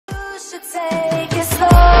should take it slow.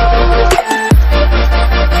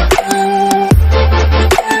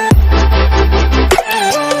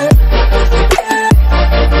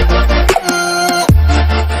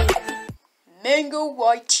 Mango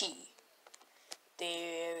white tea.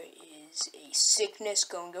 There is a sickness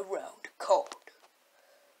going around called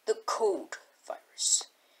the cold virus.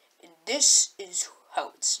 And this is how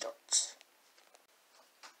it starts.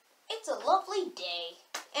 It's a lovely day,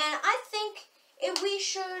 and I think if we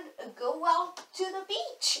should go out to the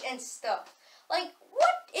beach and stuff. Like,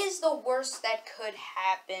 what is the worst that could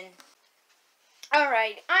happen?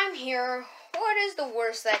 Alright, I'm here. What is the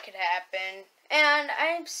worst that could happen? And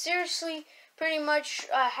I'm seriously pretty much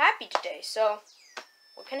happy today, so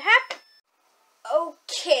what can happen?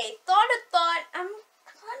 Okay, thought, I'm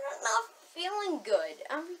kind of not feeling good.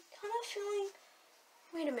 I'm kind of feeling...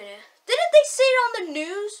 Wait a minute. Didn't they say it on the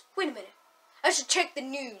news? Wait a minute. I should check the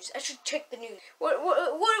news. What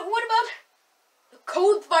about the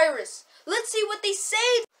cold virus? Let's see what they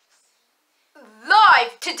say.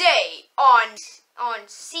 Live today on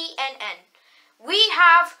CNN. We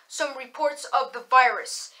have some reports of the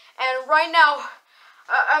virus. And right now,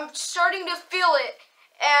 I'm starting to feel it.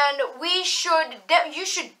 And you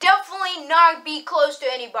should definitely not be close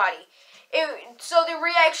to anybody. So the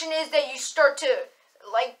reaction is that you start to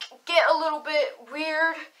like get a little bit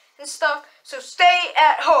weird and stuff, so stay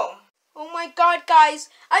at home. Oh my god, guys,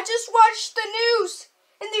 I just watched the news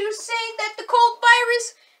and they were saying that the cold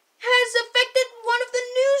virus has affected one of the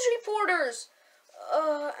news reporters.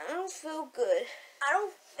 I don't feel good.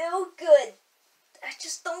 I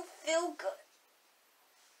just don't feel good.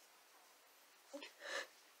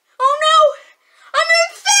 Oh no! I'm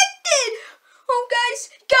infected! Oh guys,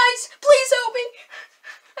 please help me.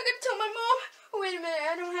 I gotta tell my mom. Wait a minute,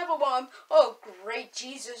 I don't have a mom. Oh, great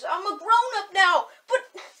Jesus. I'm a grown-up now. But,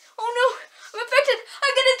 oh no, I'm infected.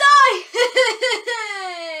 I'm gonna die.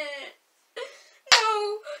 No.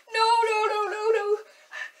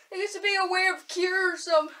 There has to be a way of cure or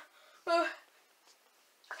some. Okay,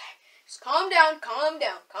 just calm down.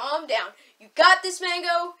 You got this,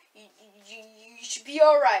 Mango. You should be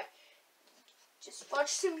alright. Just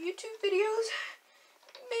watch some YouTube videos.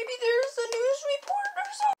 Maybe there's a news report or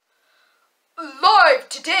something. Live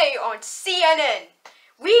today on CNN,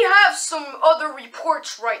 we have some other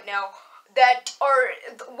reports right now that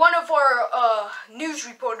one of our news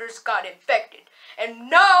reporters got infected, and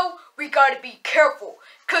now we gotta be careful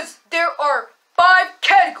because there are 5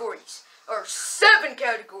 categories or 7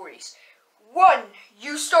 categories. 1,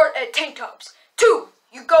 you start at tank tops. 2,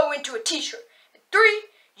 you go into a t-shirt. 3,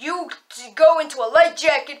 you go into a light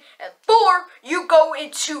jacket, and 4, you go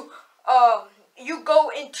into a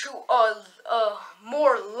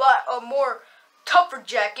more tougher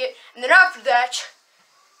jacket, and then after that,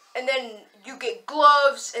 and then you get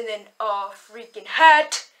gloves, and then a freaking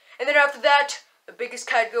hat, and then after that, the biggest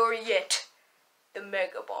category yet, the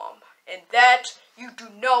mega bomb. And that you do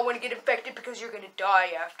not want to get infected because you're gonna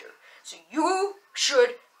die after. So you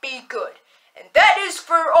should be good. And that is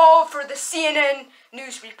for the CNN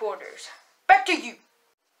news reporters. Back to you.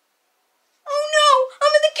 Oh no!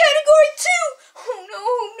 I'm in the category 2! Oh no!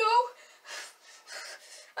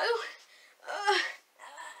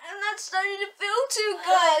 I'm not starting to feel too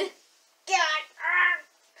good. God.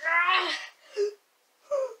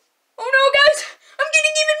 Oh no, guys! I'm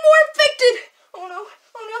getting even more infected! Oh no.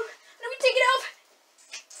 Let me take it off.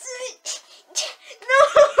 No!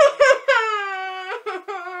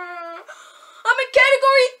 I'm in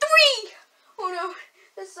category 3! Oh no,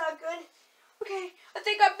 that's not good. Okay, I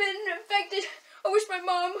think I've been infected. I wish my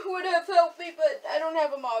mom would have helped me, but I don't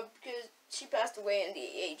have a mom because she passed away in the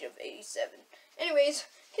age of 87. Anyways,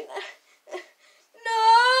 can I... No!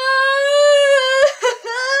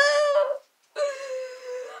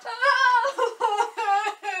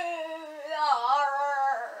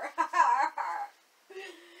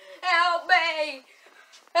 Help me!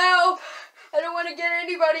 Help! I don't want to get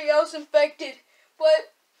anybody else infected,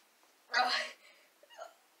 but... I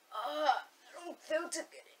don't feel too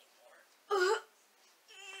good anymore.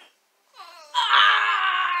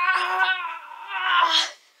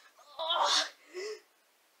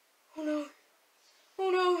 Oh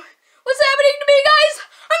no. What's happening to me, guys?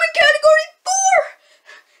 I'm in category 4!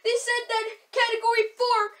 They said that category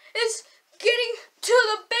 4 is getting to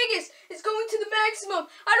the biggest. It's going to the maximum.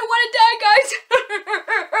 I don't want to die, guys.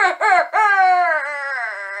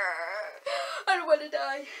 I don't want to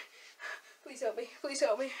die. Please help me.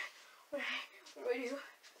 What do I do?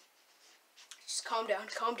 Just calm down.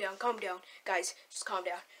 Guys, just calm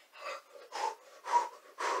down.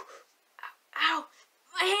 Ow!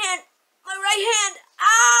 My hand! My right hand!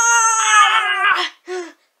 Ah!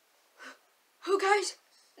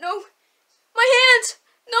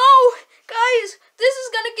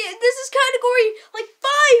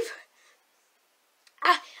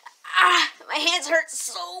 hurt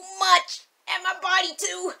so much, and my body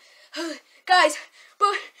too. Guys,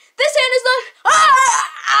 but this hand is not.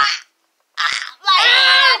 My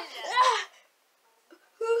hand!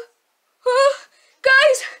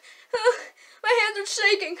 Guys, my hands are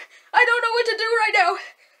shaking. I don't know what to do right now.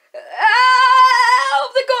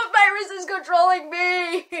 Help! The cold virus is controlling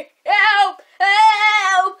me. Help!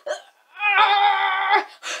 Help!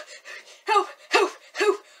 Help! Help!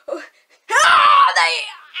 Help!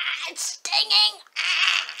 It's stinging.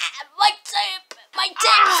 My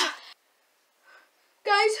tips.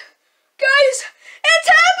 Guys, it's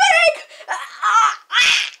happening!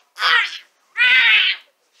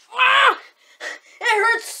 It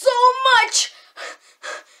hurts so much!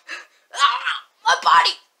 My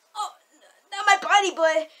body! Oh, not my body,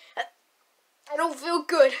 but I don't feel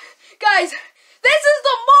good. Guys, this is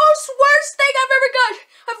the most worst thing I've ever got.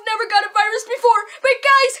 I've never got a virus before, but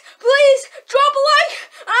guys, please drop a like.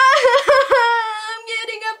 I'm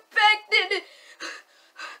getting affected.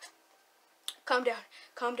 Calm down.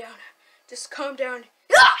 Calm down. Just calm down.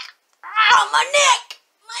 Ah, my neck!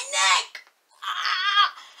 My neck!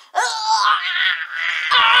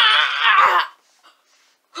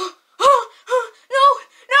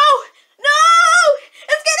 No!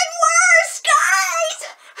 It's getting worse, guys!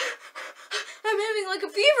 I'm having like a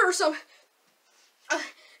fever or something.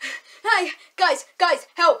 Hi, guys,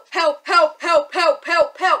 help!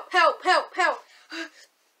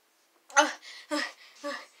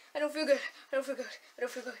 I don't feel good.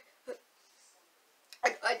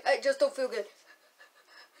 I just don't feel good.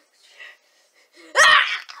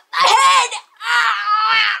 My head!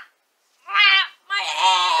 My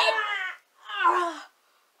head!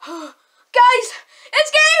 Guys,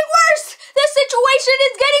 it's getting worse! This situation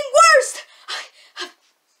is getting worse!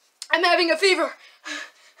 I'm having a fever.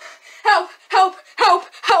 Help!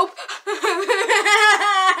 I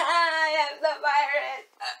have the virus.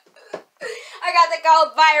 I got the cold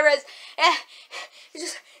virus.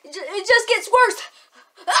 It just gets worse.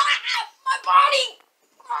 My body.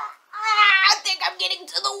 I think I'm getting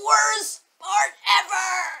to the worst part ever.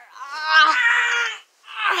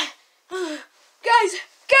 Guys,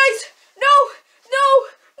 no.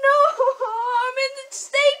 I'm in the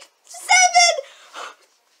stage 7.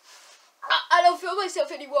 I don't feel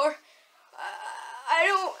myself anymore. I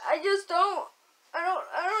don't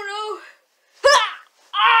know.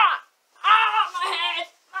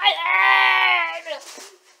 My head.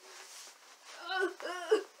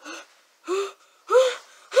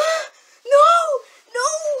 No,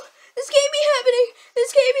 this can't be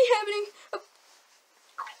happening.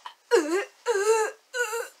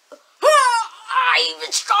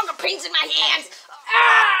 Even stronger pains in my hands.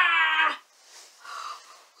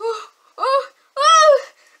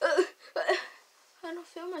 I don't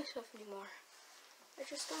feel myself anymore. I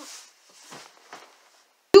just don't.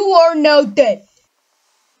 You are now dead.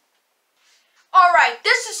 Alright,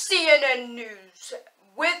 this is CNN News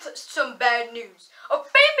with some bad news. A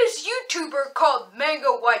famous YouTuber called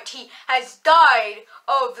Mango YT has died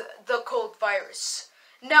of the cold virus.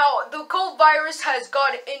 Now, the cold virus has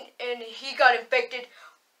got in, and he got infected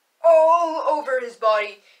all over his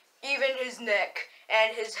body, even his neck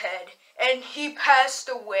and his head, and he passed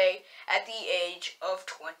away at the age of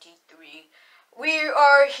 23. We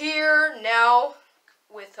are here now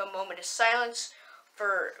with a moment of silence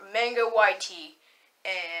for Mango YT,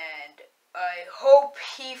 and I hope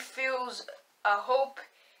he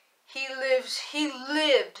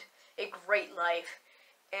lived a great life,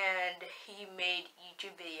 and he made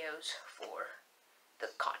YouTube videos for the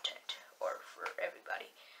content, or for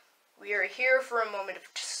everybody. We are here for a moment of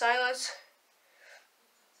silence,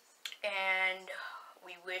 and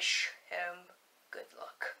we wish him good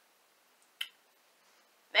luck.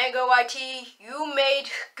 Mango YT, you made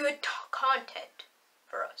good content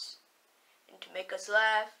for us, and to make us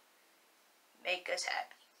laugh, make us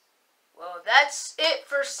happy. Well, that's it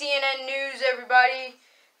for CNN News, everybody.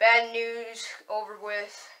 Bad news over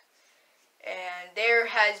with. And there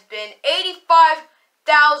has been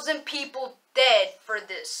 85,000 people dead for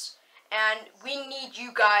this. And we need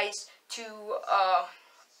you guys to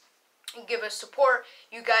give us support.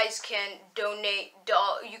 You guys can donate.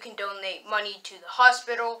 You can donate money to the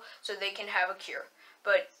hospital so they can have a cure.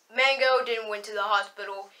 But Mango didn't went to the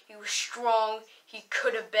hospital. He was strong. He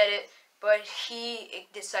could have bet it, but he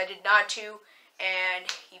decided not to,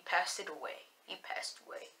 and he passed away.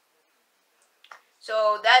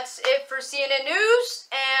 So that's it for CNN News,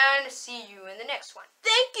 and see you in the next one.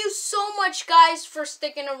 Thank you so much, guys, for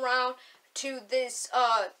sticking around to this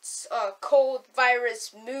cold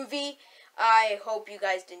virus movie. I hope you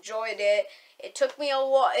guys enjoyed it. It took me a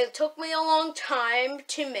long time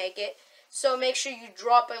to make it, So make sure you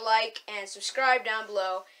drop a like and subscribe down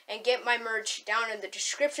below and get my merch down in the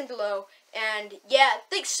description below. And yeah,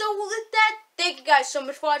 thanks. So with that, thank you guys so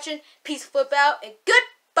much for watching. Peace, flip out, and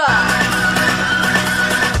goodbye.